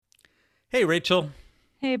Hey, Rachel.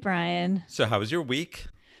 Hey, Brian. So, how was your week?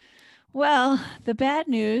 Well, the bad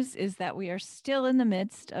news is that we are still in the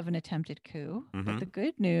midst of an attempted coup, but the Hmm.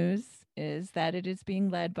 good news is that it is being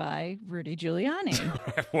led by Rudy Giuliani.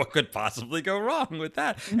 What could possibly go wrong with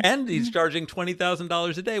that? And he's Mhm. charging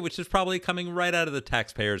 $20,000 a day, which is probably coming right out of the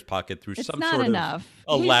taxpayer's pocket through It's some not sort of enough.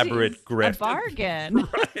 He's elaborate a grift. bargain.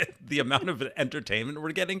 Right? The amount of entertainment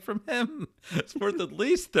we're getting from him is worth at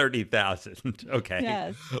least 30,000. Okay.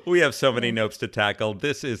 Yes, We have so many yes. nopes to tackle.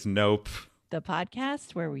 This is Nope. The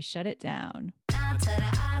podcast where we shut it down. I to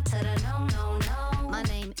the I to the no, no, no. My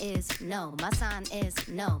name is no. My sign is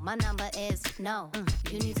no. My number is no.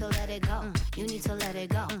 You need to let it go. You need to let it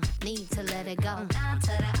go. Need to let it go. I to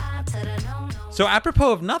the I to the no, no. So,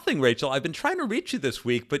 apropos of nothing, Rachel, I've been trying to reach you this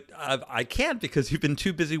week, but I can't because you've been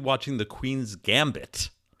too busy watching The Queen's Gambit.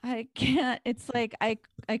 I can't. It's like I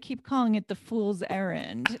keep calling it the fool's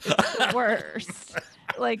errand. It's the worst.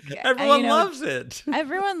 Like Everyone loves it.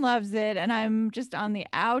 everyone loves it, and I'm just on the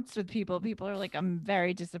outs with people. People are like, I'm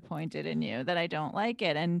very disappointed in you that I don't like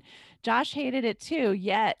it. And Josh hated it too.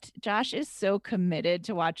 Yet Josh is so committed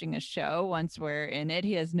to watching a show once we're in it.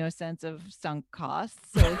 He has no sense of sunk costs.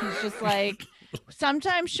 So he's just like,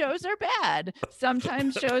 sometimes shows are bad.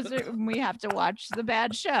 Sometimes we have to watch the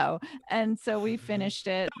bad show. And so we finished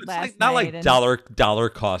it It's last like not night, like and dollar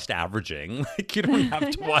cost averaging. Like you don't have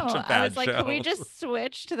I to know. watch a I was bad like, can we show. just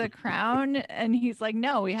switch to The Crown? And he's like,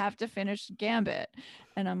 no, we have to finish Gambit.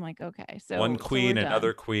 And I'm like, okay, One so we're queen, done.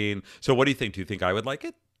 another queen. So what do you think? Do you think I would like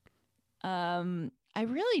it? I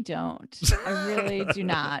really don't. I really do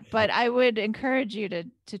not. But I would encourage you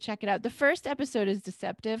to check it out. The first episode is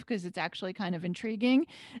deceptive because it's actually kind of intriguing,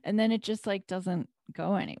 and then it just like doesn't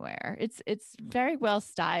go anywhere. It's very well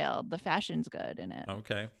styled. The fashion's good in it.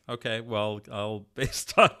 Okay. Okay. Well, I'll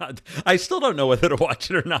based on I still don't know whether to watch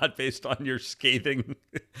it or not based on your scathing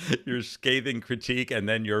your scathing critique and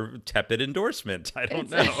then your tepid endorsement. I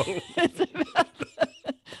don't It's know. it's about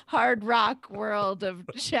the hard rock world of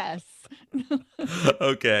chess,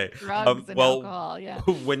 Okay. drugs and Well, alcohol. Yeah.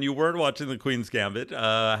 when you weren't watching the Queen's Gambit,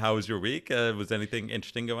 how was your week? Was anything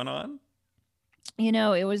interesting going on?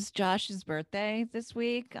 It was Josh's birthday this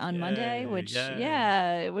week on Monday, Yay, which, yay.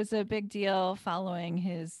 yeah, it was a big deal following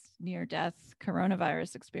his near death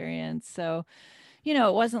coronavirus experience. So,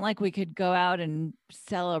 it wasn't like we could go out and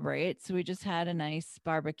celebrate. So we just had a nice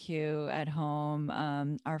barbecue at home.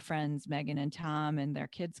 Our friends, Megan and Tom, and their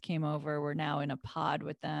kids came over. We're now in a pod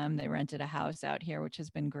with them. They rented a house out here, which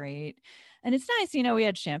has been great. And it's nice, we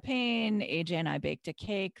had champagne. AJ and I baked a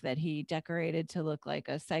cake that he decorated to look like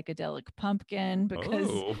a psychedelic pumpkin because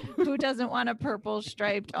Oh, who doesn't want a purple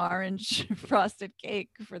striped orange frosted cake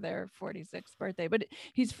for their 46th birthday? But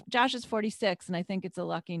Josh is 46, and I think it's a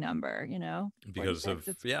lucky number, because of 46.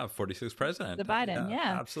 It's yeah, 46th president. the Biden, Yeah,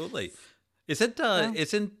 yeah. absolutely. Is it So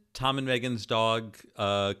isn't Tom and Megan's dog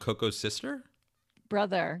Coco's sister?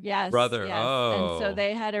 brother, yes, Brother. yes. And so Oh.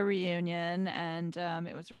 they had a reunion, and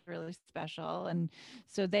it was really special. And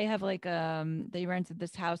so they have like they rented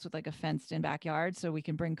this house with like a fenced in backyard, so we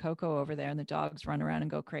can bring Coco over there, and the dogs run around and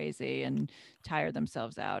go crazy and tire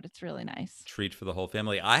themselves out. It's really nice. Treat for the whole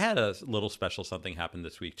family. I had a little special something happen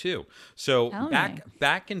this week too. So Tell me.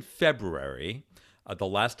 back in February, the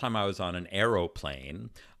last time I was on an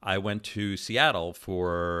aeroplane, I went to Seattle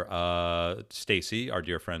for Stacy, our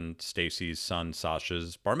dear friend Stacy's son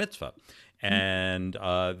Sasha's bar mitzvah, Mm.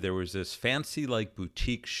 and there was this fancy like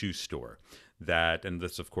boutique shoe store and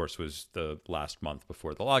this of course was the last month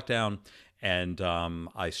before the lockdown. And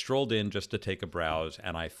I strolled in just to take a browse,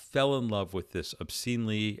 and I fell in love with this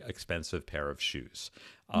obscenely expensive pair of shoes.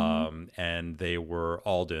 Mhm. And they were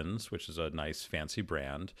Alden's, which is a nice fancy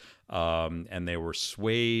brand, and they were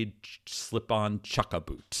suede slip-on chukka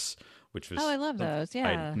boots, which Oh, was I love those. I'd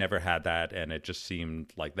Yeah. never had that, and it just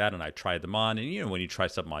seemed like that. And I tried them on, and when you try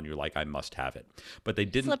something on, you're like, I must have it. But they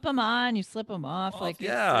didn't. Slip them on, you slip them off. Off, Like it's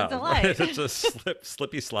a yeah, delight. it's a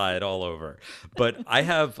slippy slide all over. But I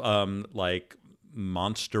have like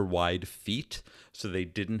monster wide feet, so they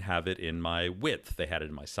didn't have it in my width. They had it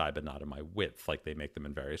in my side, but not in my width. Like they make them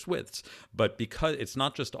in various widths. But because it's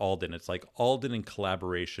not just Alden, it's like Alden in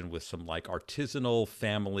collaboration with some like artisanal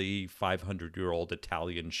family 500-year-old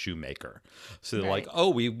Italian shoemaker. So they're like, Right. oh,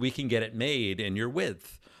 we can get it made in your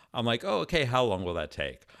width. I'm like, oh, okay, how long will that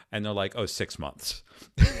take? And they're like, oh, 6 months.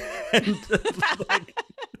 and, like,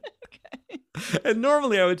 and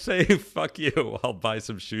normally I would say, fuck you, I'll buy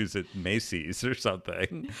some shoes at Macy's or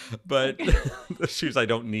something. But Okay. the shoes I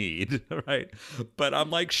don't need, right? But I'm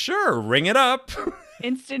like, sure, ring it up.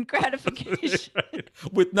 Instant gratification. Right?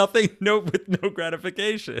 With no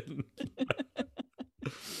gratification.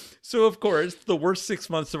 So, of course, the worst 6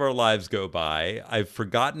 months of our lives go by. I've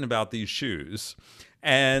forgotten about these shoes.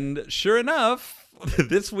 And sure enough,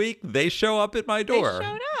 this week they show up at my door. They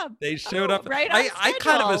showed up. They showed up. Right on I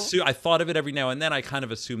kind of schedule. assume, I thought of it every now and then. I kind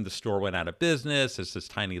of assumed the store went out of business. It's this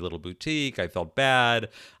tiny little boutique. I felt bad.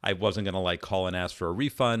 I wasn't going to like call and ask for a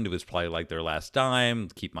refund. It was probably like their last dime,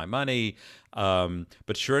 keep my money.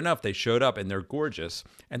 But sure enough, they showed up and they're gorgeous.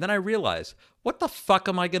 And then I realized, what the fuck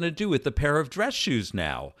am I going to do with the pair of dress shoes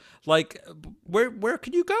now? Like, where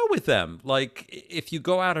can you go with them? Like, if you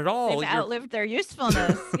go out at all, They've outlived their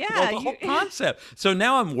usefulness. Yeah. well, the whole concept. So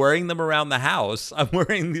now I'm wearing them around the house. I'm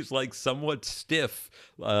wearing these like somewhat stiff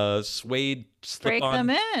suede slip-on them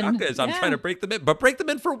in. jackets. I'm Yeah. trying to break them in. But break them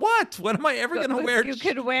in for what? When am I ever going to wear? You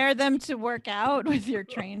could wear them to work out with your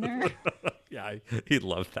trainer. Yeah, he'd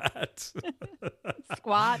love that.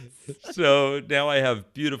 Squats. So now I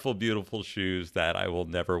have beautiful, beautiful shoes that I will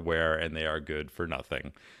never wear, and they are good for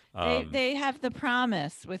nothing. They have the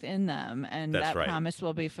promise within them, and That's that right. promise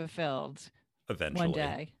will be fulfilled Eventually, one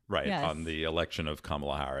day. right, Yes. on the election of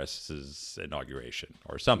Kamala Harris's inauguration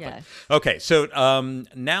or something. Yes. Okay, so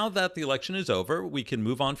now that the election is over, we can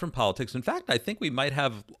move on from politics. In fact, I think we might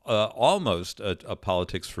have almost a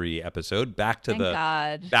politics-free episode. Back to Thank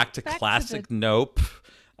God. back to Back to classic the- Nope.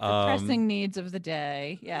 The pressing needs of the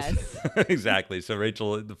day. Yes. Exactly. So,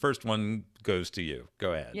 Rachel, the first one goes to you.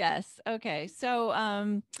 Go ahead. Yes. Okay.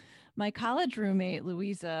 So, my college roommate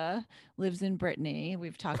Louisa lives in Brittany.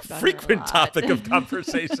 We've talked about her a Frequent lot. topic of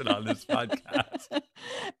conversation on this podcast.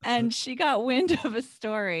 And she got wind of a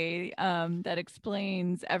story that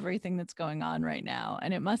explains everything that's going on right now,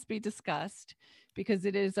 and it must be discussed because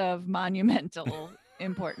it is of monumental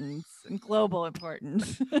importance and global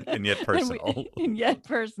importance. And yet personal. And yet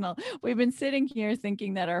personal. We've been sitting here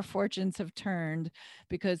thinking that our fortunes have turned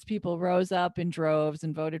because people rose up in droves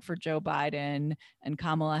and voted for Joe Biden and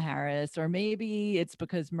Kamala Harris, or maybe it's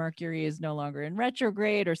because Mercury is no longer in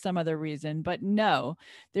retrograde or some other reason. But no,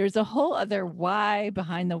 there's a whole other why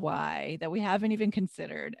behind the why that we haven't even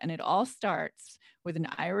considered. And it all starts with an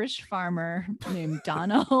Irish farmer named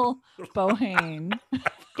Donald Bohane,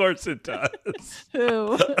 Of course it does.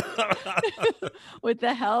 who, with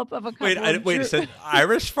the help of a couple Wait a second.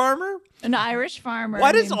 Irish farmer? an Irish farmer.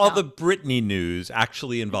 Why does named all the Brittany news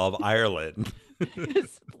actually involve Ireland?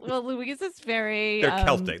 well, Louise is very They're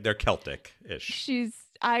Celtic. They're Celtic-ish. She's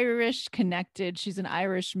Irish connected. She's an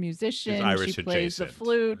Irish musician. Irish she plays the adjacent.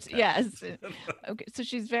 flute. Okay. Yes. Okay. So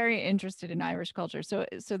she's very interested in Irish culture. So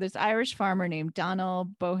this Irish farmer named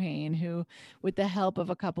Donald Bohane, who, with the help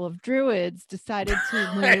of a couple of druids, decided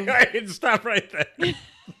to move. Wait, stop right there. Can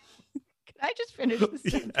I just finish the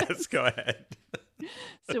sentence? Yes, go ahead.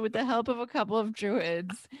 So with the help of a couple of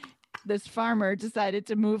druids, this farmer decided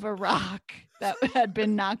to move a rock that had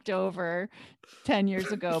been knocked over 10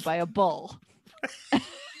 years ago by a bull.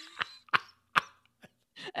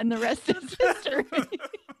 And the rest is history.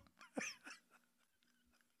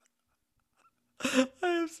 I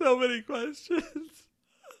have so many questions.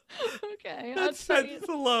 Okay. I'll That tell you.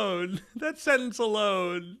 sentence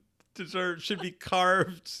alone should be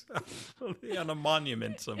carved on a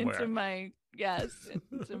monument somewhere. Into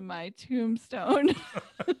my tombstone.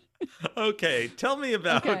 Okay, tell me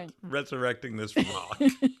about Okay. resurrecting this rock.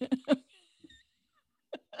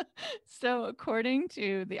 So, according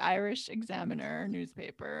to the Irish Examiner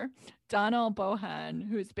newspaper, Donald Bohan,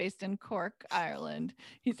 who is based in Cork, Ireland,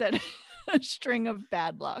 he's had a string of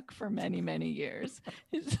bad luck for many, many years.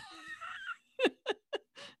 His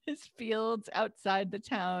fields outside the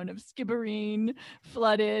town of Skibbereen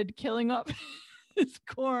flooded, killing off his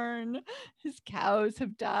corn. His cows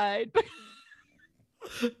have died.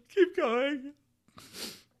 Keep going.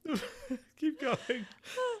 Keep going.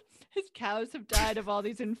 His cows have died of all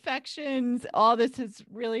these infections. All this has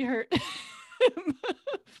really hurt him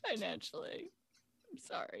financially. I'm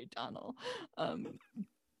sorry, Donald.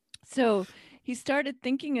 So he started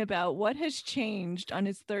thinking about what has changed on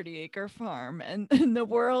his 30-acre farm and in the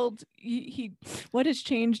world. What has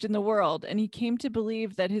changed in the world, and he came to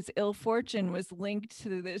believe that his ill fortune was linked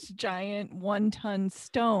to this giant 1-ton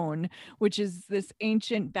stone, which is this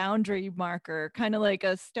ancient boundary marker, kind of like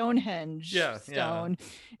a Stonehenge stone,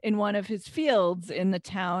 in one of his fields in the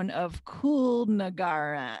town of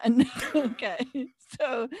Coolnagaran. Okay.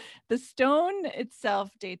 So the stone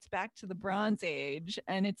itself dates back to the Bronze Age,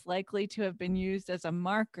 and it's likely to have been been used as a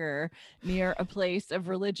marker near a place of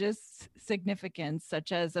religious significance,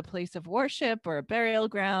 such as a place of worship or a burial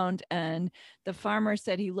ground. And the farmer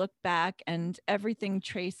said he looked back and everything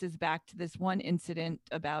traces back to this one incident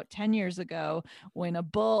about 10 years ago when a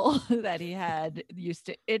bull that he had used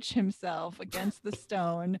to itch himself against the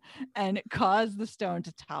stone and it caused the stone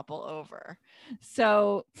to topple over.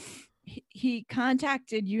 So he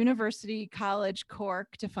contacted University College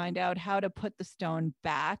Cork to find out how to put the stone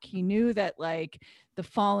back. He knew that like the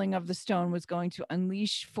falling of the stone was going to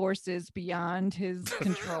unleash forces beyond his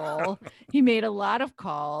control. He made a lot of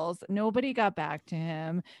calls. Nobody got back to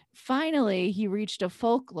him. Finally, he reached a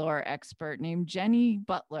folklore expert named Jenny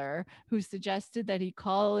Butler, who suggested that he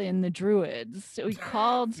call in the Druids. So he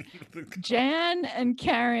called Jan and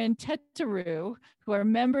Karen Teteru, who are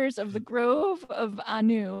members of the Grove of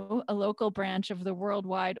Anu, a local branch of the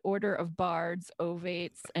worldwide order of bards,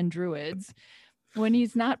 ovates, and druids. When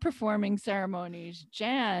he's not performing ceremonies,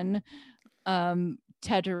 Jan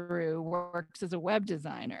Teteru works as a web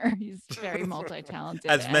designer. He's very multi-talented.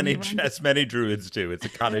 As many druids do. It's a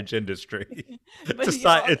cottage industry. But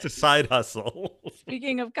It's a side hustle.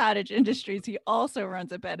 Speaking of cottage industries, he also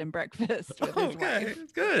runs a bed and breakfast with his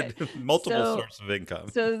wife. Good. Okay. Multiple sources of income.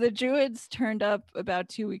 So the Druids turned up about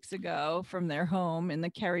 2 weeks ago from their home in the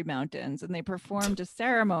Kerry Mountains, and they performed a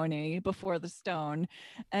ceremony before the stone,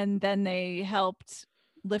 and then they helped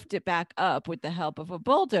lift it back up with the help of a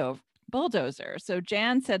bulldozer. So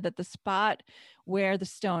Jan said that the spot where the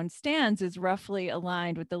stone stands is roughly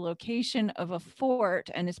aligned with the location of a fort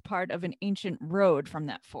and is part of an ancient road from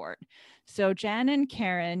that fort. So Jan and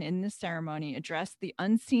Karen in the ceremony addressed the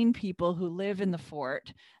unseen people who live in the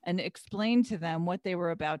fort and explained to them what they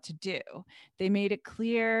were about to do. They made it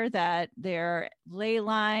clear that there are ley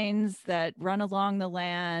lines that run along the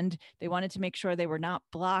land. They wanted to make sure they were not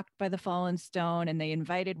blocked by the fallen stone, and they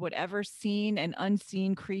invited whatever seen and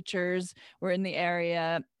unseen creatures were in the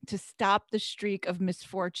area to stop the streak of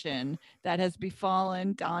misfortune that has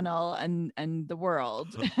befallen Donald and the world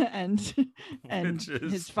and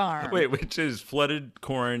his farm. Wait, which is flooded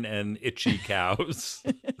corn and itchy cows.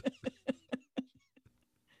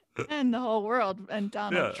 And the whole world and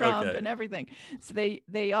Donald Trump and everything. So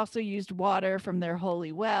they also used water from their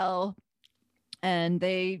holy well, and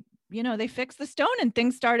they fixed the stone and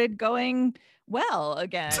things started going well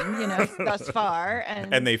again, thus far.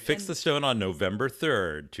 And they fixed the stone on November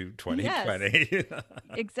 3rd, 2020. Yes,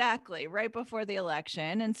 exactly, right before the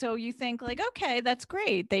election. And so you think like, okay, that's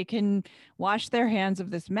great. They can wash their hands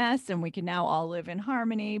of this mess and we can now all live in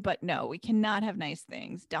harmony. But no, we cannot have nice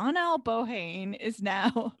things. Donald Bohane is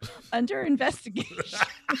now under investigation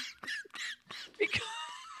because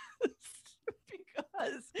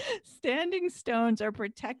standing stones are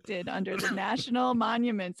protected under the National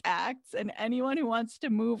Monuments Act, and anyone who wants to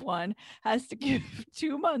move one has to give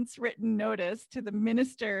 2 months written notice to the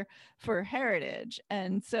Minister for Heritage.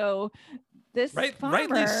 And so this farmer,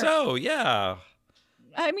 rightly so, yeah.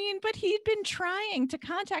 I mean, but he'd been trying to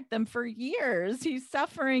contact them for years. He's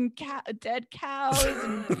suffering dead cows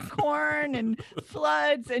and corn and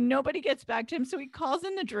floods, and nobody gets back to him. So he calls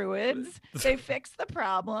in the Druids. They fix the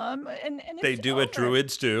problem, and they it's do over. what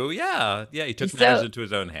Druids do. Yeah, he took matters into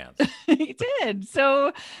his own hands. He did.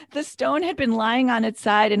 So the stone had been lying on its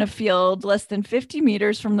side in a field less than 50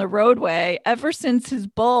 meters from the roadway ever since his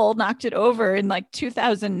bull knocked it over in like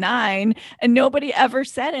 2009, and nobody ever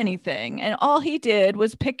said anything. And all he did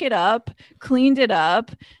was pick it up, cleaned it up,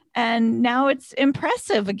 and now it's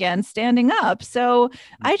impressive again standing up. So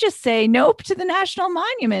I just say nope to the National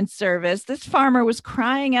Monument Service. This farmer was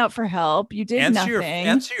crying out for help. You did nothing.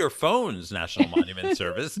 Answer your phones, National Monument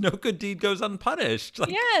Service. No good deed goes unpunished. Like,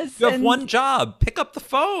 yes. You have one job. Pick up the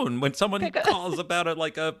phone when someone calls about it,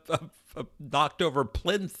 like a knocked over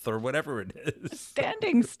plinth or whatever it is.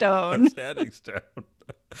 Standing stone. A standing stone.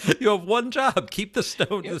 You have one job. Keep the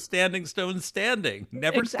standing stone standing.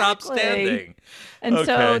 Never stop standing. And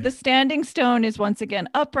so the standing stone is once again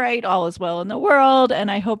upright. All is well in the world. And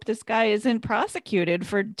I hope this guy isn't prosecuted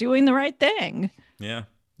for doing the right thing. Yeah.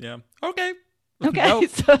 Okay. Okay. Nope.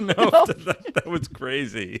 Nope. That was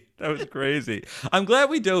crazy. I'm glad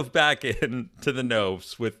we dove back into the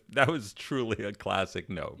notes that was truly a classic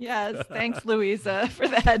note. Yes. Thanks, Louisa, for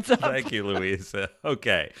the heads up. Thank you, Louisa.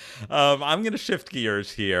 Okay. I'm going to shift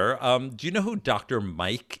gears here. Do you know who Dr.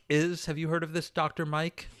 Mike is? Have you heard of this Dr.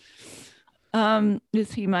 Mike?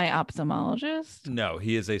 Is he my ophthalmologist? No,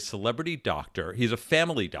 he is a celebrity doctor. He's a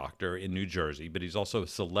family doctor in New Jersey, but he's also a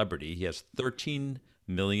celebrity. He has 13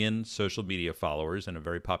 million social media followers and a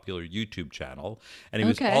very popular YouTube channel. And he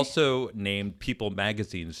was also named People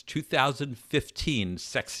Magazine's 2015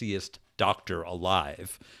 Sexiest doctor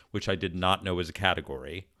alive, which I did not know was a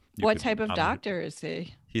category. What type of doctor is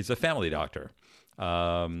he? He's a family doctor.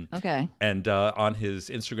 Okay. And on his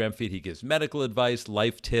Instagram feed, he gives medical advice,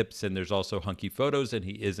 life tips, and there's also hunky photos. And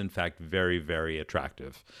he is, in fact, very, very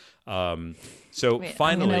attractive. So Wait,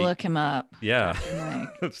 finally, I'm gonna look him up. yeah.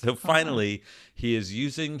 Like, So finally, he is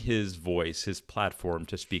using his voice, his platform,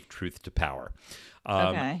 to speak truth to power.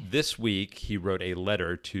 Okay. This week, he wrote a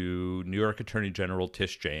letter to New York Attorney General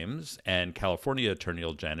Tish James and California Attorney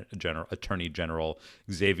General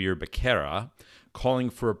Xavier Becerra,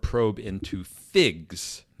 calling for a probe into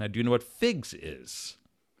figs. Now, do you know what figs is?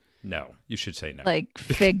 No, you should say no. like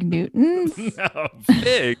Fig Newtons. No,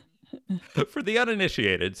 fig. For the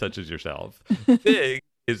uninitiated, such as yourself, Fig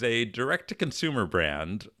is a direct-to-consumer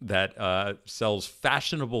brand that sells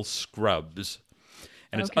fashionable scrubs.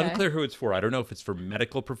 And it's Okay. unclear who it's for. I don't know if it's for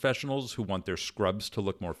medical professionals who want their scrubs to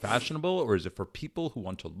look more fashionable, or is it for people who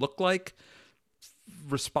want to look like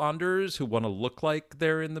responders, who want to look like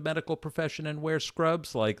they're in the medical profession and wear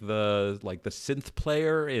scrubs, like the synth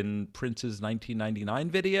player in Prince's 1999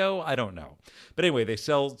 video. I don't know, but anyway, they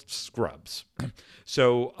sell scrubs.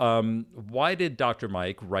 So why did Dr.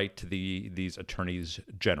 Mike write to these attorneys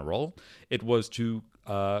general? It was to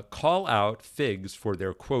call out figs for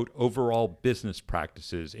their, quote, overall business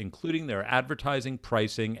practices, including their advertising,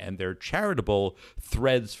 pricing, and their charitable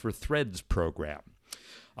Threads for Threads program.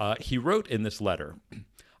 He wrote in this letter,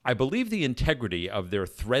 I believe the integrity of their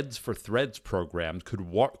Threads for Threads programs could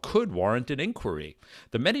warrant an inquiry.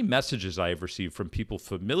 The many messages I have received from people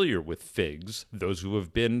familiar with figs, those who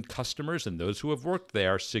have been customers and those who have worked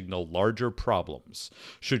there, signal larger problems.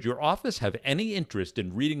 Should your office have any interest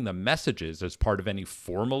in reading the messages as part of any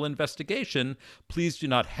formal investigation, please do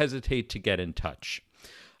not hesitate to get in touch.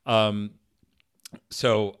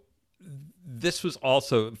 So this was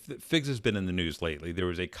also, Figs has been in the news lately. There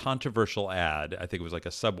was a controversial ad, I think it was like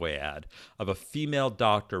a Subway ad, of a female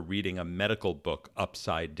doctor reading a medical book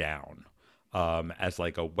upside down as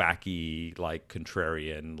like a wacky, like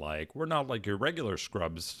contrarian, like, we're not like your regular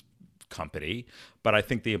scrubs company. But I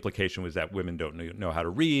think the implication was that women don't know how to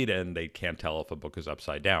read and they can't tell if a book is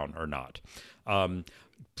upside down or not.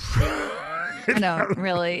 No,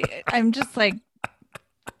 really. I'm just like,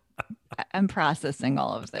 I'm processing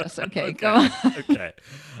all of this. Okay, go on. Okay.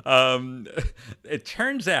 It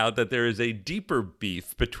turns out that there is a deeper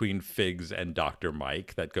beef between Figs and Dr.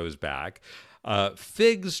 Mike that goes back.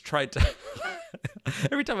 Figs tried to...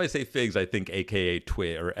 Every time I say Figs, I think AKA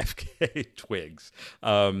Twig or FKA Twigs.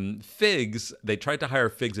 Figs, they tried to hire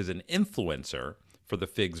Figs as an influencer for the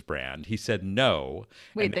Figs brand. He said no.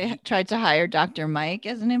 Wait, they tried to hire Dr. Mike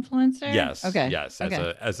as an influencer? Yes. Okay. Yes.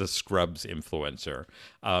 Okay. As a Scrubs influencer.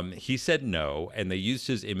 He said no, and they used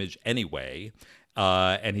his image anyway.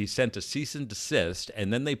 And he sent a cease and desist,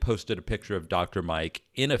 and then they posted a picture of Dr. Mike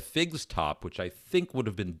in a Figs top, which I think would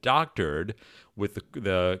have been doctored, with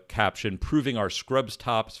the caption, proving our Scrubs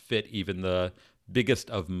tops fit even the biggest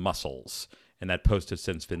of muscles. And that post has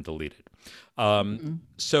since been deleted.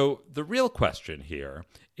 So the real question here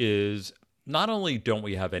is, not only don't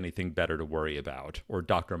we have anything better to worry about, or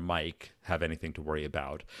Dr. Mike have anything to worry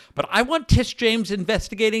about, but I want Tish James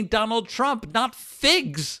investigating Donald Trump, not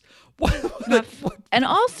Figs. And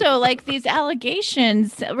also, like, these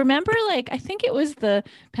allegations, remember, like, I think it was the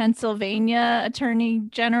Pennsylvania Attorney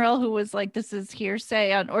General who was like, this is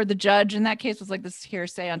hearsay or the judge in that case was like, this is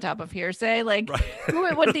hearsay on top of hearsay. Like,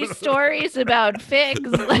 what these stories about Figs,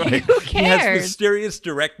 like, Right. who He has cares? mysterious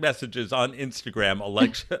direct messages on Instagram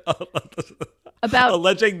About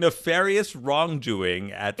alleging nefarious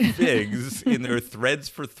wrongdoing at Figs in their Threads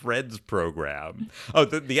for Threads program. Oh,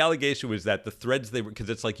 the allegation was that the threads because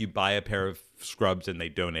it's like you buy a pair of scrubs and they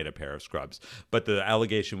donate a pair of scrubs. But the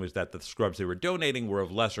allegation was that the scrubs they were donating were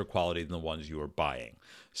of lesser quality than the ones you were buying.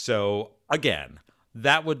 So again,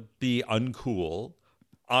 that would be uncool.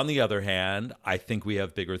 On the other hand, I think we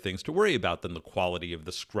have bigger things to worry about than the quality of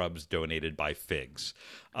the scrubs donated by Figs.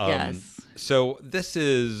 Yes. So this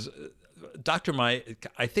is, Dr. Mike,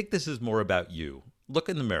 I think this is more about you. Look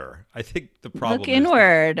in the mirror. I think the problem look is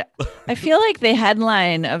inward. I feel like the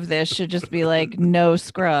headline of this should just be like, no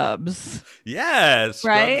scrubs. Yes,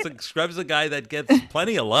 Right? Scrubs a guy that gets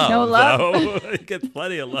plenty of love. No love? Though. He gets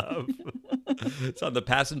plenty of love. It's on the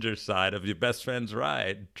passenger side of your best friend's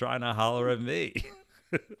ride, trying to holler at me.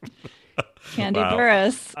 Candy Wow.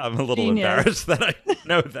 Burris. I'm a little Genius. embarrassed that I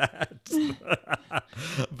know that.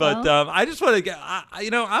 But I just want to get,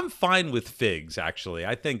 I'm fine with Figs, actually.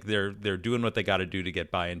 I think they're doing what they got to do to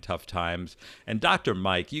get by in tough times. And Dr.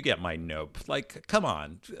 Mike, you get my nope. Like, come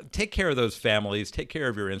on, take care of those families. Take care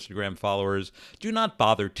of your Instagram followers. Do not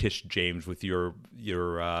bother Tish James with your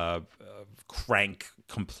crank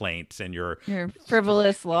complaints and your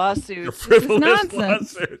frivolous lawsuit. Your frivolous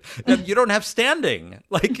nonsense. lawsuit. And you don't have standing.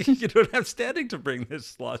 Like, you don't have standing to bring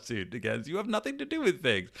this lawsuit against. You have nothing to do with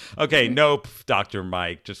things. Okay, nope, Dr.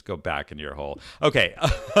 Mike, just go back in your hole. Okay,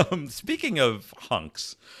 speaking of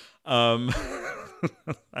hunks, I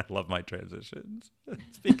love my transitions.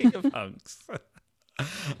 Speaking of hunks.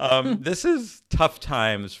 This is tough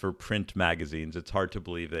times for print magazines. It's hard to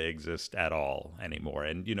believe they exist at all anymore.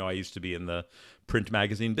 And, I used to be in the print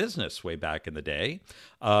magazine business way back in the day.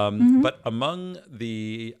 But amid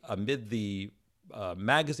the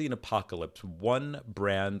magazine apocalypse, one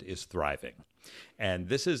brand is thriving. And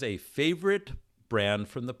this is a favorite brand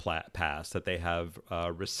from the past that they have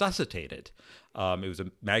resuscitated. It was a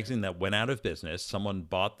magazine that went out of business. Someone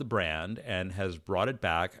bought the brand and has brought it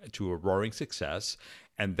back to a roaring success.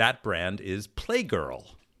 And that brand is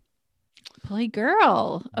Playgirl.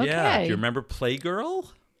 Playgirl. Okay. Yeah. Do you remember Playgirl?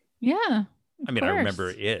 Yeah. I mean, I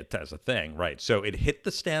remember it as a thing, right? So it hit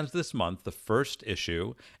the stands this month, the first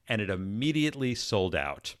issue, and it immediately sold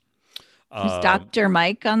out. Is Dr.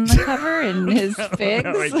 Mike on the cover in his figs?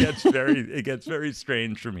 No, it gets very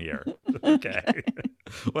strange from here. Okay.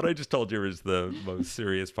 What I just told you is the most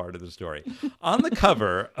serious part of the story. On the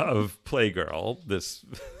cover of Playgirl,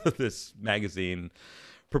 this magazine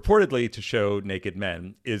purportedly to show naked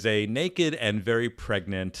men, is a naked and very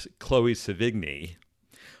pregnant Chloe Sevigny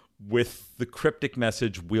with the cryptic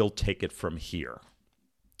message, "We'll take it from here."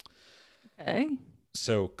 Okay.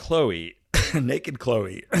 So Chloe, naked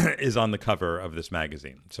Chloe, is on the cover of this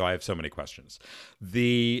magazine. So I have so many questions.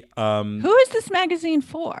 Who is this magazine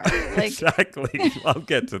for? Exactly. I'll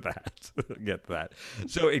get to that.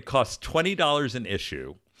 So it costs $20 an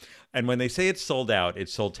issue. And when they say it's sold out, it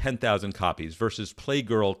sold 10,000 copies versus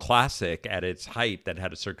Playgirl Classic at its height that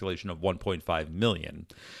had a circulation of 1.5 million.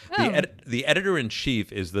 Oh. The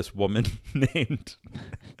editor-in-chief is this woman named...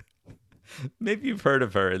 Maybe you've heard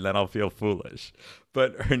of her, and then I'll feel foolish.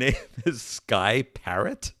 But her name is Skye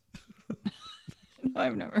Parrott. No,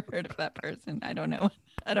 I've never heard of that person. I don't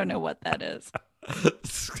know what that is.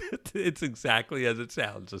 It's exactly as it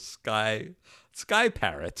sounds. A Skye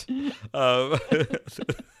Parrott.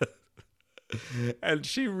 And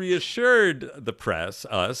she reassured the press,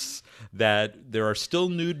 us, that there are still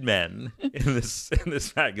nude men in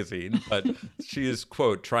this magazine, but she is,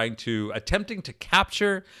 quote, attempting to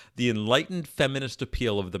capture the enlightened feminist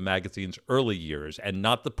appeal of the magazine's early years and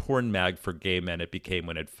not the porn mag for gay men it became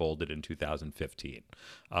when it folded in 2015.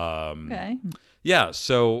 Okay. Yeah.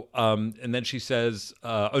 So, and then she says,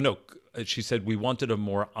 she said we wanted a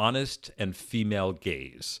more honest and female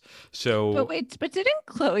gaze. So, but didn't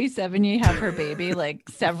Chloe Sevigny have her baby like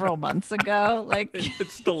several months ago? Like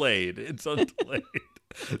it's delayed. It's undelayed.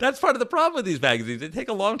 That's part of the problem with these magazines. They take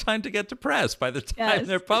a long time to get to press. By the time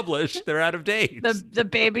they're published, they're out of date. The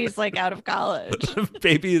baby's like out of college. The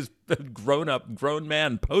baby is a grown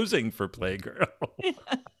man posing for Playgirl. Yeah.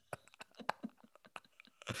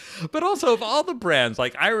 But also, of all the brands,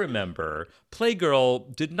 like I remember,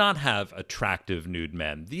 Playgirl did not have attractive nude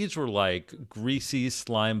men. These were like greasy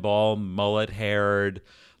slimeball, mullet-haired,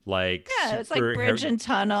 like it's like Bridge and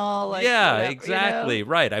Tunnel. Like whatever, exactly,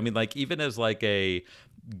 right. I mean, like even as like a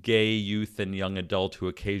gay youth and young adult who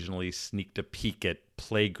occasionally sneaked a peek at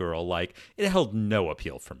Playgirl, like it held no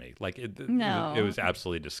appeal for me. Like it was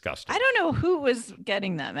absolutely disgusting. I don't know who was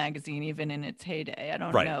getting that magazine even in its heyday. I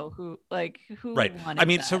don't know who right. wanted I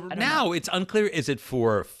mean, that. so now it's unclear. Is it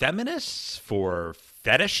for feminists, for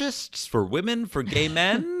fetishists, for women, for gay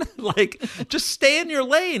men? Like, just stay in your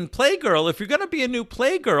lane, Playgirl. If you're gonna be a new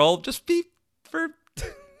Playgirl, just be for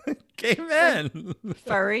gay men.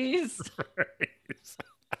 Furries.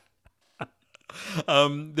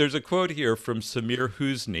 There's a quote here from Samir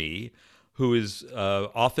Husni, who is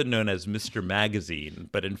often known as Mr. Magazine,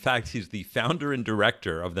 but in fact, he's the founder and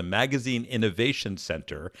director of the Magazine Innovation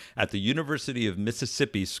Center at the University of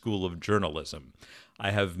Mississippi School of Journalism.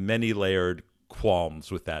 I have many layered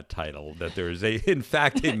qualms with that title, that there is in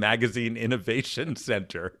fact a Magazine Innovation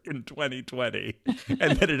Center in 2020,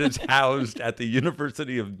 and that it is housed at the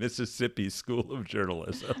University of Mississippi School of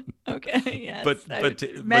Journalism. Okay, yes.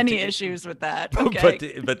 But many issues with that.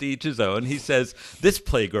 Okay. But to each his own. He says, this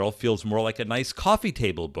Playgirl feels more like a nice coffee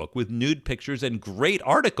table book with nude pictures and great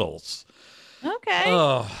articles. Okay.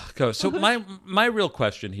 Oh, so my real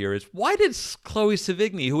question here is, why did Chloe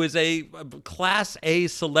Sevigny, who is a Class A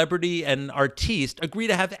celebrity and artiste, agree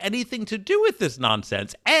to have anything to do with this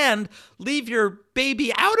nonsense and leave your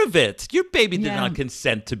baby out of it? Your baby did not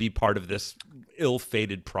consent to be part of this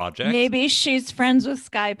ill-fated project. Maybe she's friends with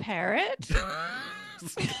Skye Parrott.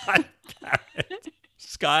 Skye Parrott.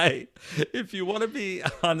 Sky, if you want to be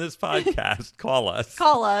on this podcast, call us.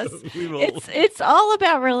 Call us. We will. It's all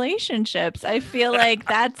about relationships. I feel like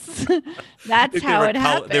that's If how it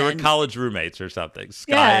happened. They were college roommates or something.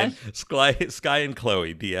 Yeah. Sky and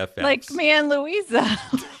Chloe, BFFs. like me and Louisa.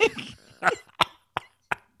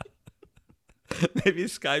 Maybe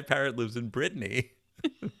Sky Parrot lives in Brittany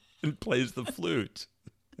and plays the flute.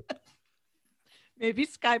 Maybe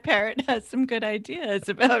Sky Parrot has some good ideas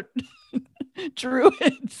about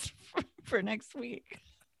druids for next week.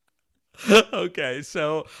 Okay,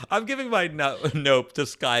 so I'm giving my nope to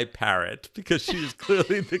Sky Parrot because she's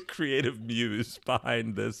clearly the creative muse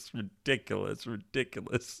behind this ridiculous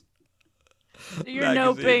You're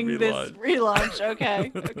magazine noping this relaunch.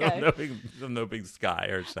 Okay. I'm noping Sky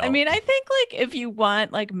herself. I mean, I think like if you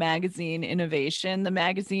want like magazine innovation, the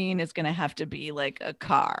magazine is going to have to be like a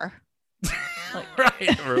car. Like,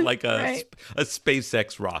 right, or like a Right. a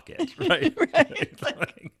SpaceX rocket, right? Right.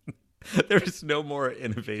 Like, there's no more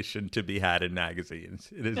innovation to be had in magazines.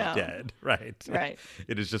 It is No. dead, right? Right.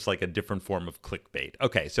 It is just like a different form of clickbait.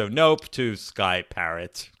 Okay, so nope to Sky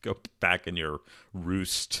Parrot. Go back in your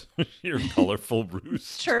roost, your colorful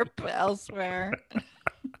roost. Chirp elsewhere.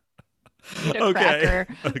 Eat a Okay. cracker.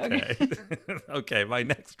 Okay. Okay. My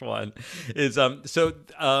next one is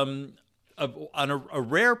on a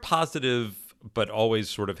rare positive but always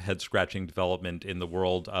sort of head scratching development in the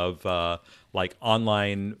world of like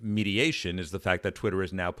online mediation is the fact that Twitter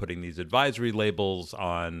is now putting these advisory labels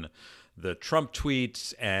on the Trump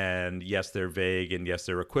tweets, and yes, they're vague, and yes,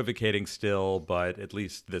 they're equivocating still, but at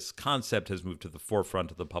least this concept has moved to the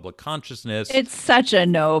forefront of the public consciousness. It's such a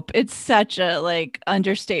nope. It's such a like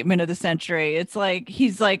understatement of the century. It's like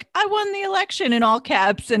he's like, I won the election in all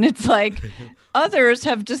caps, and it's like others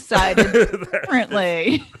have decided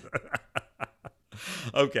differently.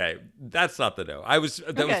 Okay, that's not the no. That was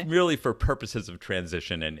Okay. merely for purposes of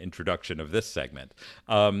transition and introduction of this segment.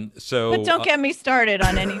 So, But don't get me started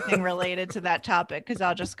on anything related to that topic because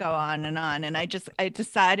I'll just go on. And I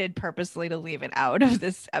decided purposely to leave it out of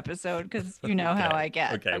this episode because you know how I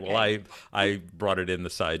get. Okay, well, I brought it in the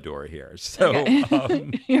side door here. So,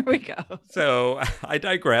 Okay. Here we go. so I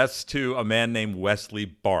digress to a man named Wesley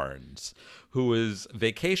Barnes, who was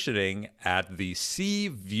vacationing at the Sea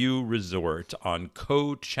View Resort on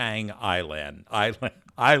Koh Chang Island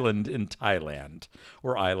in Thailand,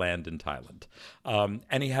 or island in Thailand.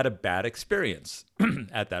 And he had a bad experience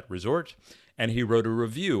at that resort, and he wrote a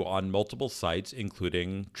review on multiple sites,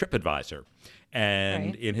 including TripAdvisor. And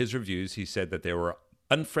Right. in his reviews, he said that there were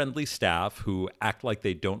unfriendly staff who act like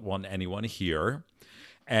they don't want anyone here.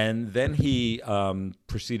 And then he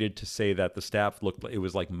proceeded to say that the staff it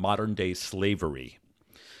was like modern day slavery.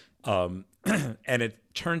 And it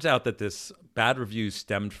turns out that this bad review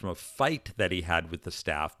stemmed from a fight that he had with the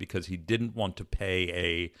staff because he didn't want to pay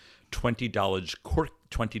a $20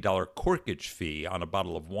 corkage fee on a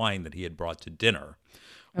bottle of wine that he had brought to dinner,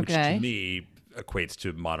 which Okay. to me equates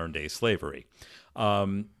to modern day slavery.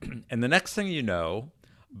 And the next thing you know,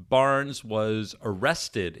 Barnes was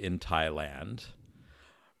arrested in Thailand,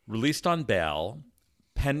 released on bail,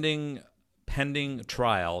 pending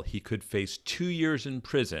trial. He could face 2 years in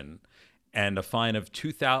prison and a fine of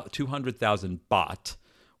 200,000 baht,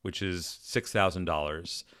 which is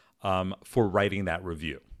 $6,000, for writing that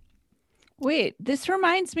review. Wait, this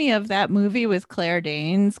reminds me of that movie with Claire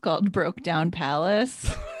Danes called Broke Down Palace.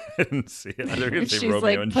 I didn't see it. They're gonna say She's Romeo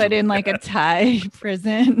like and put in Juliet. like a Thai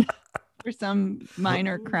prison for some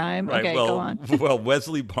minor crime. Right, Okay, well, go on. Well,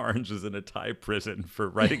 Wesley Barnes was in a Thai prison for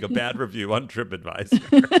writing a bad review on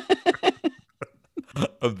TripAdvisor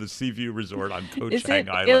of the Seaview Resort on Koh Is Chang it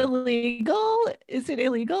Island. illegal? Is it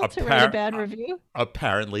illegal to write a bad review?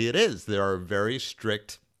 Apparently it is. There are very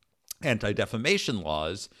strict anti-defamation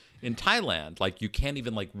laws in Thailand. Like you can't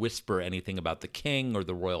even like whisper anything about the king or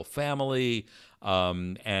the royal family. Yeah,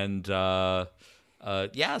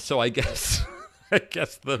 so I guess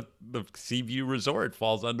the Seaview Resort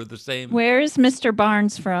falls under the same. Where is Mr.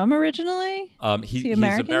 Barnes from originally? He's he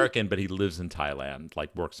American? American, but he lives in Thailand,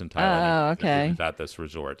 like works in Thailand. Oh, and okay. lives at this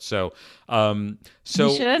resort. So, He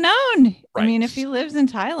should have known. I mean, Right. if he lives in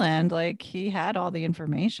Thailand, like he had all the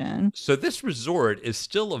information. so this resort is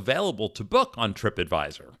still available to book on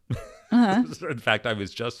TripAdvisor. Uh-huh. In fact, I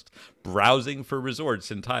was just browsing for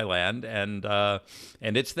resorts in Thailand,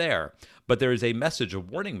 and it's there. But there is a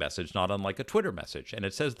warning message, not unlike a Twitter message, and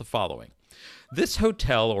it says the following: This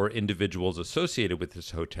hotel or individuals associated with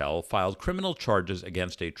this hotel filed criminal charges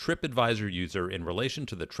against a TripAdvisor user in relation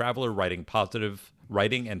to the traveler writing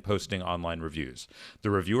and posting online reviews. The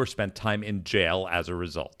reviewer spent time in jail as a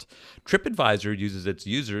result. TripAdvisor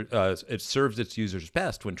it serves its users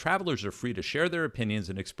best when travelers are free to share their opinions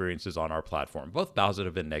and experiences on our platform, both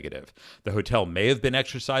positive and negative. The hotel may have been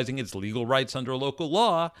exercising its legal rights under local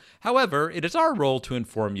law. However, it is our role to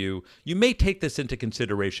inform you. You may take this into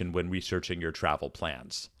consideration when researching your travel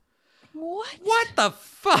plans. What the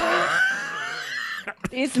fuck?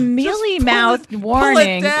 These mealy-mouthed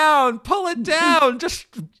warnings. Pull it down. Just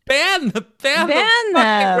ban the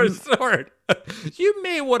them. resort. You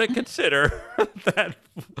may want to consider that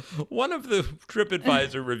one of the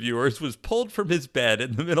TripAdvisor reviewers was pulled from his bed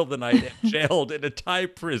in the middle of the night and jailed in a Thai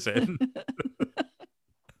prison.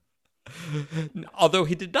 Although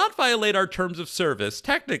he did not violate our terms of service,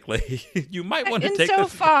 technically, you might want to take this.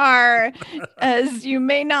 Insofar as you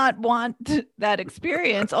may not want that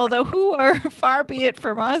experience, although who are far be it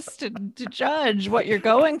from us to judge what you're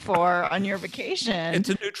going for on your vacation. It's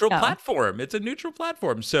a neutral platform. It's a neutral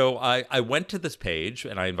platform. So I went to this page,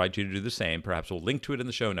 and I invite you to do the same. Perhaps we'll link to it in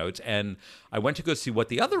the show notes. And I went to go see what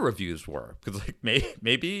the other reviews were, because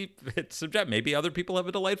maybe it's subject. Maybe other people have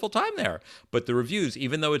a delightful time there. But the reviews,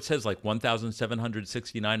 even though it says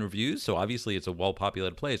 1,769 reviews, so obviously it's a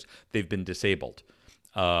well-populated place, they've been disabled.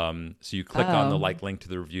 So you click on the link to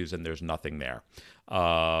the reviews, and there's nothing there.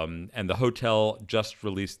 And the hotel just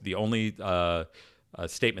released the only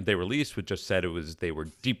statement they released, which just said they were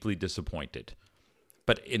deeply disappointed.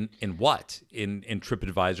 But in what? In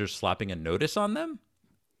TripAdvisor slapping a notice on them?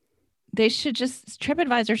 They should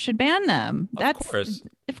TripAdvisor should ban them. Of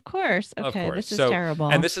course. Okay, this is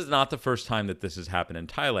terrible. And this is not the first time that this has happened in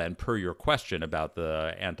Thailand, per your question about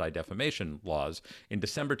the anti-defamation laws. In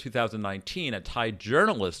December 2019, a Thai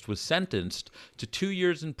journalist was sentenced to 2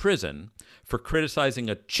 years in prison for criticizing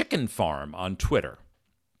a chicken farm on Twitter.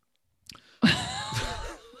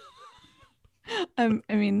 I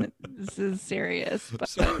mean, this is serious. But,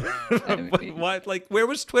 what? Where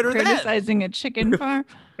was Twitter then? Criticizing a chicken farm?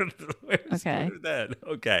 Okay. Twitter then?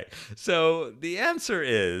 Okay. So the answer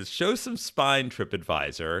is, show some spine,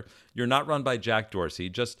 TripAdvisor. You're not run by Jack Dorsey.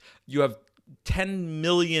 You have 10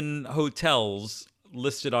 million hotels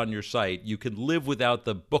listed on your site. You can live without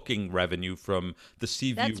the booking revenue from the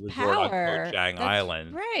Seaview Resort on Koh Chang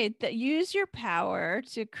Island. Right. That use your power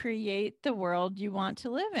to create the world you want to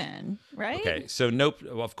live in. Right. Okay. So nope.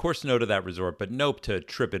 Of course, no to that resort, but nope to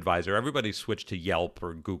TripAdvisor. Everybody switch to Yelp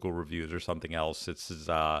or Google reviews or something else.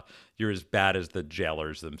 You're as bad as the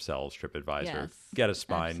jailers themselves. TripAdvisor. Yes, get a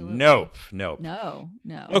spine. Absolutely. Nope. No.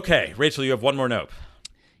 Okay, Rachel, you have one more nope.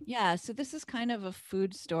 Yeah, so this is kind of a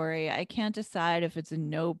food story. I can't decide if it's a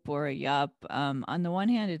nope or a yup. On the one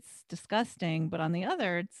hand, it's disgusting, but on the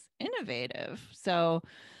other, it's innovative. So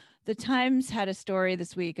the Times had a story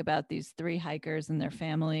this week about these 3 hikers and their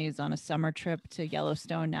families on a summer trip to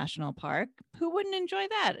Yellowstone National Park. Who wouldn't enjoy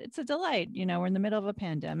that? It's a delight. We're in the middle of a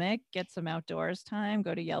pandemic, get some outdoors time,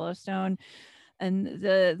 go to Yellowstone. And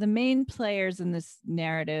the main players in this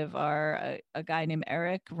narrative are a guy named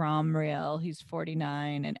Eric Romriel, he's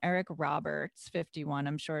 49, and Eric Roberts, 51.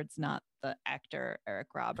 I'm sure it's not the actor Eric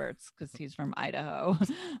Roberts because he's from Idaho.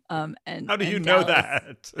 And how do you know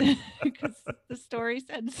that? Because the story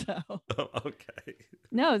said so. Oh, okay.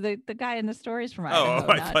 No, the guy in the story is from Idaho,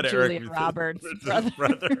 not Julia Roberts'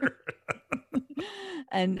 brother.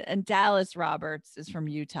 And Dallas Roberts is from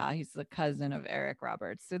Utah. He's the cousin of Eric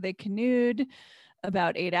Roberts. So they canoed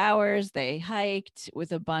about 8 hours. They hiked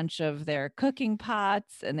with a bunch of their cooking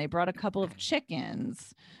pots, and they brought a couple of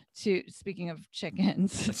chickens speaking of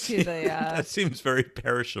chickens, to the that seems very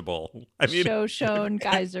perishable. I mean, Shoshone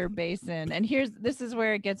Geyser Basin. And this is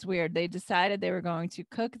where it gets weird. They decided they were going to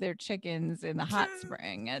cook their chickens in the hot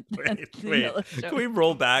spring wait. Can we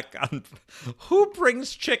roll back on who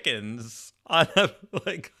brings chickens on a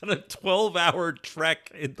 12-hour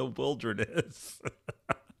trek in the wilderness?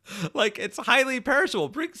 It's highly perishable.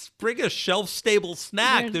 Bring a shelf-stable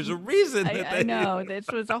snack. There's a reason. I know. This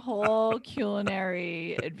was a whole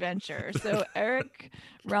culinary adventure. So Eric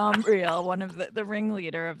Romriel, one of the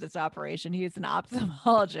ringleader of this operation, he's an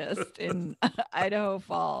ophthalmologist in Idaho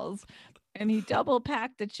Falls. And he double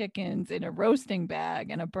packed the chickens in a roasting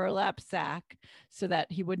bag and a burlap sack so that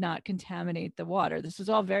he would not contaminate the water. This was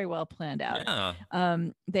all very well planned out. Yeah.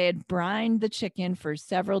 They had brined the chicken for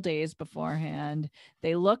several days beforehand.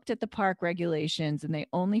 They looked at the park regulations and they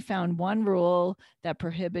only found one rule that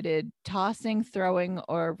prohibited tossing, throwing,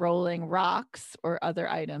 or rolling rocks or other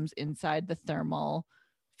items inside the thermal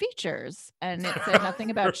features, and it said nothing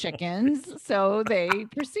about chickens. So they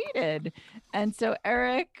proceeded. And so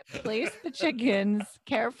Eric placed the chickens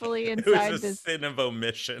carefully It inside was a this. sin of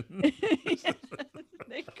omission.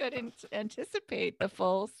 They couldn't anticipate the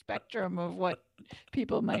full spectrum of what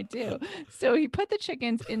people might do. So he put the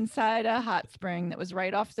chickens inside a hot spring that was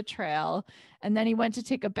right off the trail, and then he went to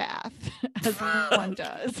take a bath, as one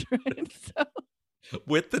does, right?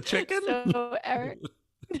 With the chicken? So Eric,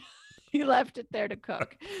 he left it there to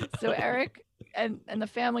cook. So Eric and the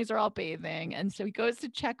families are all bathing, and so he goes to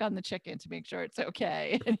check on the chicken to make sure it's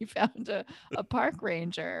okay, and he found a park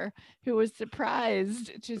ranger who was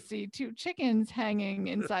surprised to see 2 chickens hanging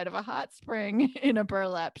inside of a hot spring in a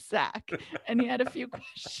burlap sack, and he had a few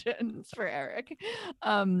questions for Eric.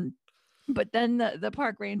 But then the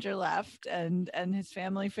park ranger left, and his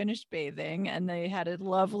family finished bathing, and they had a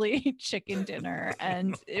lovely chicken dinner,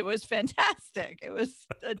 and it was fantastic. It was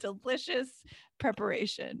a delicious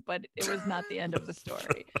preparation, but it was not the end of the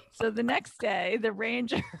story. So the next day, the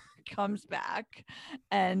ranger comes back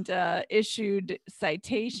and issued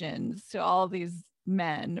citations to all these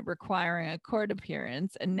men requiring a court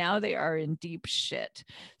appearance, and now they are in deep shit.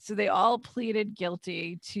 So they all pleaded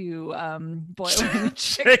guilty to boiling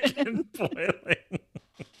chicken boiling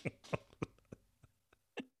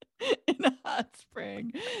in a hot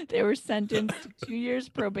spring. They were sentenced to 2 years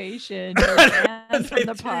probation, banned from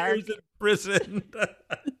the 2 park. years in prison.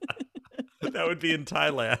 That would be in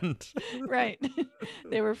Thailand. Right.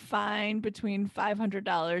 They were fined between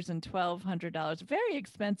 $500 and $1,200. Very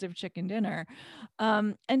expensive chicken dinner.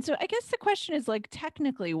 And so I guess the question is, like,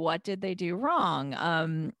 technically, what did they do wrong?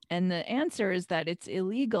 And the answer is that it's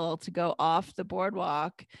illegal to go off the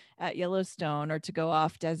boardwalk at Yellowstone or to go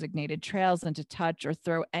off designated trails and to touch or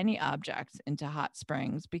throw any objects into hot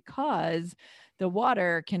springs, because the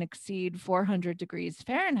water can exceed 400 degrees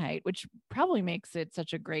Fahrenheit, which probably makes it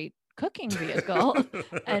such a great cooking vehicle,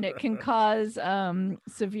 and it can cause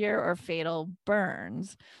severe or fatal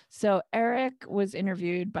burns. So Eric was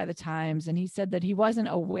interviewed by the Times, and he said that he wasn't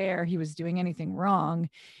aware he was doing anything wrong.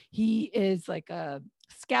 He is like a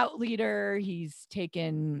scout leader. He's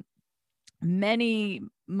taken many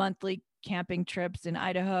monthly camping trips in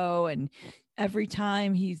Idaho, and every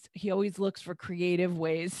time he always looks for creative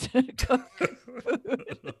ways to cook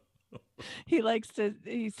food. He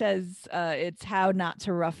says it's how not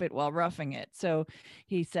to rough it while roughing it. So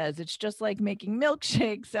he says it's just like making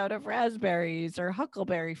milkshakes out of raspberries or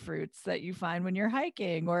huckleberry fruits that you find when you're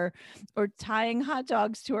hiking, or tying hot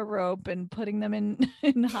dogs to a rope and putting them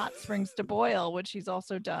in hot springs to boil, which he's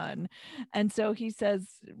also done. And so he says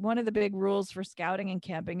one of the big rules for scouting and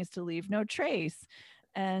camping is to leave no trace.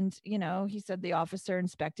 And, he said the officer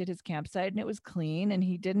inspected his campsite and it was clean, and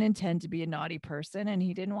he didn't intend to be a naughty person, and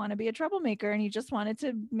he didn't want to be a troublemaker, and he just wanted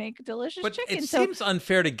to make delicious chicken. It seems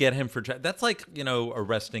unfair to get him for that's like,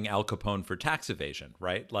 arresting Al Capone for tax evasion,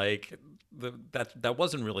 right? Like that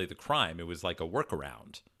wasn't really the crime. It was like a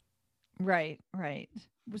workaround. Right.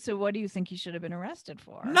 So what do you think he should have been arrested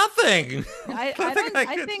for? Nothing. I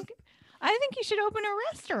think he should open a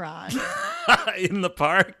restaurant in the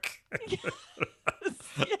park. Yes.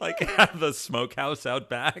 Like have the smokehouse out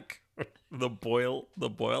back, the boil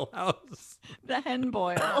house, the hen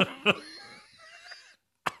boil,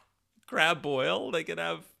 crab boil. They could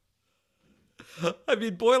have. I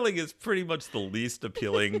mean, boiling is pretty much the least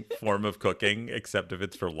appealing form of cooking, except if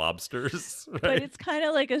it's for lobsters. Right? But it's kind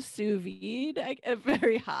of like a sous vide, a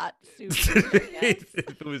very hot sous vide. If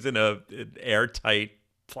it was in an airtight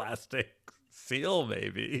plastic seal,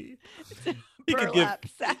 maybe. Burlap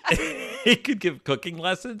sack. He could give cooking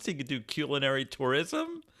lessons. He could do culinary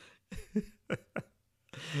tourism.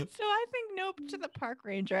 So I think nope to the park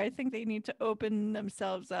ranger. I think they need to open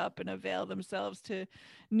themselves up and avail themselves to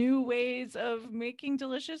new ways of making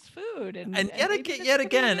delicious food. And yet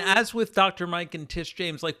again, as with Dr. Mike and Tish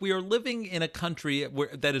James, like, we are living in a country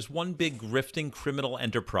that is one big grifting criminal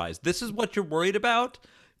enterprise. This is what you're worried about?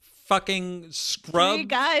 Fucking scrub. Three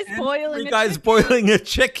guys boiling a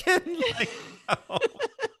chicken. Like, no.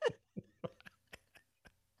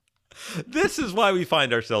 This is why we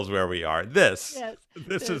find ourselves where we are. This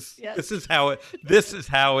is how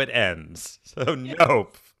it ends. So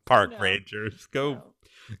nope, park rangers, go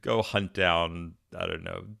hunt down, I don't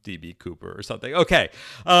know, DB Cooper or something. Okay.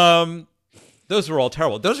 Those were all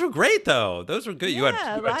terrible. Those were great, though. Those were good. You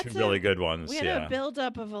had two really good ones. We had a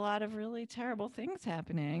buildup of a lot of really terrible things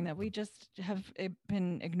happening that we just have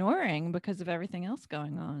been ignoring because of everything else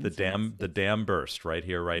going on. The dam burst right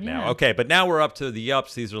here, right now. Okay, but now we're up to the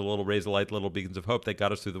ups. These are the little rays of light, little beacons of hope that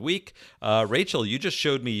got us through the week. Rachel, you just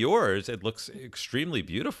showed me yours. It looks extremely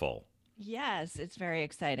beautiful. Yes, it's very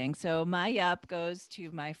exciting. So my yup goes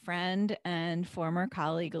to my friend and former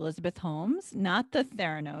colleague Elizabeth Holmes, not the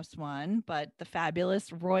Theranos one, but the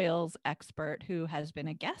fabulous Royals expert who has been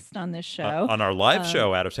a guest on this show. On our live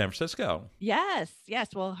show out of San Francisco. Yes.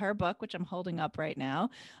 Well, her book, which I'm holding up right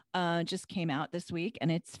now, just came out this week,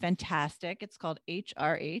 and it's fantastic. It's called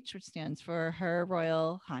HRH, which stands for Her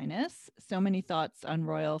Royal Highness. So many thoughts on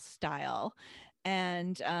royal style.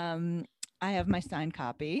 And I have my signed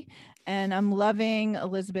copy, and I'm loving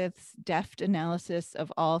Elizabeth's deft analysis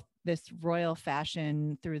of all this royal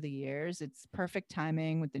fashion through the years. It's perfect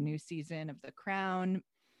timing with the new season of The Crown.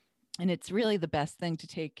 And it's really the best thing to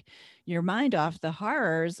take your mind off the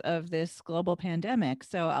horrors of this global pandemic.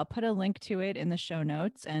 So I'll put a link to it in the show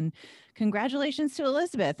notes. And congratulations to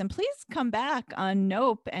Elizabeth. And please come back on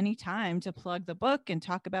Nope anytime to plug the book and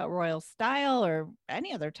talk about royal style or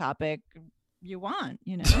any other topic you want,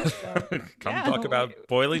 So, Come talk about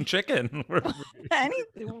boiling chicken. We're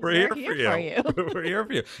here for you. We're here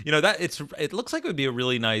for you. It looks like it would be a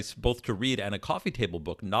really nice both to read and a coffee table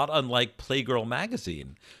book, not unlike Playgirl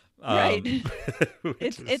magazine. Right.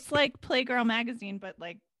 It's like Playgirl magazine, but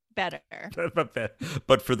like better.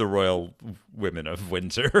 But for the royal women of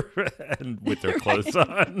Windsor and with their clothes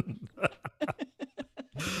on.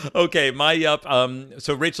 Okay, my yup.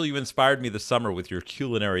 So Rachel, you inspired me this summer with your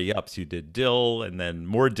culinary yups. You did dill and then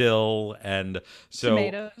more dill, and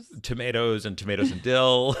so tomatoes and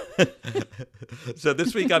dill. So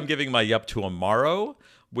this week I'm giving my yup to Amaro,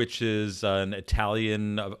 which is a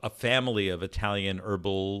family of Italian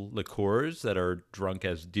herbal liqueurs that are drunk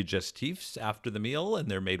as digestifs after the meal,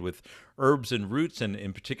 and they're made with herbs and roots. And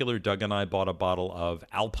in particular, Doug and I bought a bottle of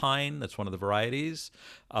Alpine. That's one of the varieties.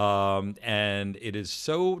 And it is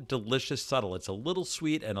so delicious, subtle. It's a little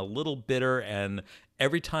sweet and a little bitter. And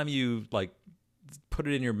every time you put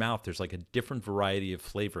it in your mouth, there's like a different variety of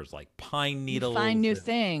flavors, like pine needles. You find new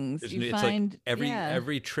things.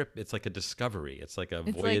 Every trip, it's like a discovery. It's like a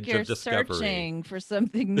voyage of discovery. Searching for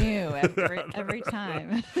something new every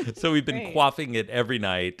time. So we've been quaffing it every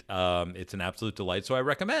night. It's an absolute delight. So I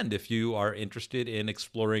recommend, if you are interested in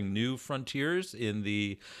exploring new frontiers in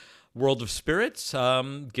the world of spirits,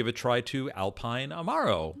 give a try to Alpine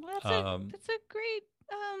Amaro. Well, that's a great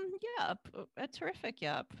yup, a terrific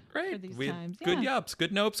yup. Great. For these times. Good yups,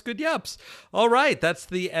 good nopes, good yups. All right, that's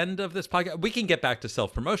the end of this podcast. We can get back to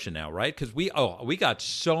self-promotion now, right? Because we got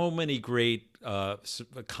so many great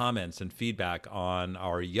comments and feedback on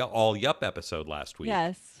our all yup episode last week.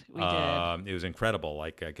 Yes, we did. It was incredible.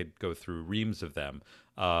 Like, I could go through reams of them.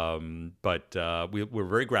 But we're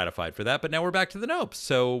very gratified for that. But now we're back to the nopes.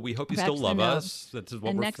 So we hope you still love us. This is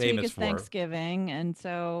what we're famous for. Next week is Thanksgiving, and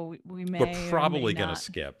so we may. We're probably going to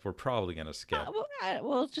skip.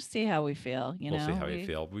 We'll just see how we feel. We'll see how we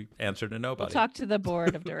feel. We answer to nobody. We'll talk to the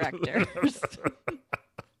board of directors.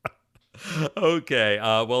 Okay.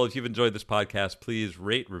 Well, if you've enjoyed this podcast, please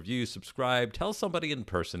rate, review, subscribe, tell somebody in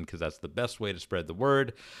person, because that's the best way to spread the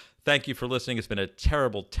word. Thank you for listening. It's been a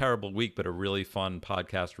terrible, terrible week, but a really fun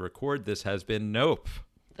podcast to record. This has been Nope,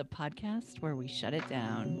 the podcast where we shut it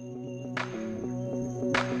down.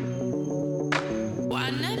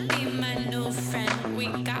 Wanna be my new friend? We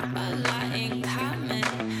got a lot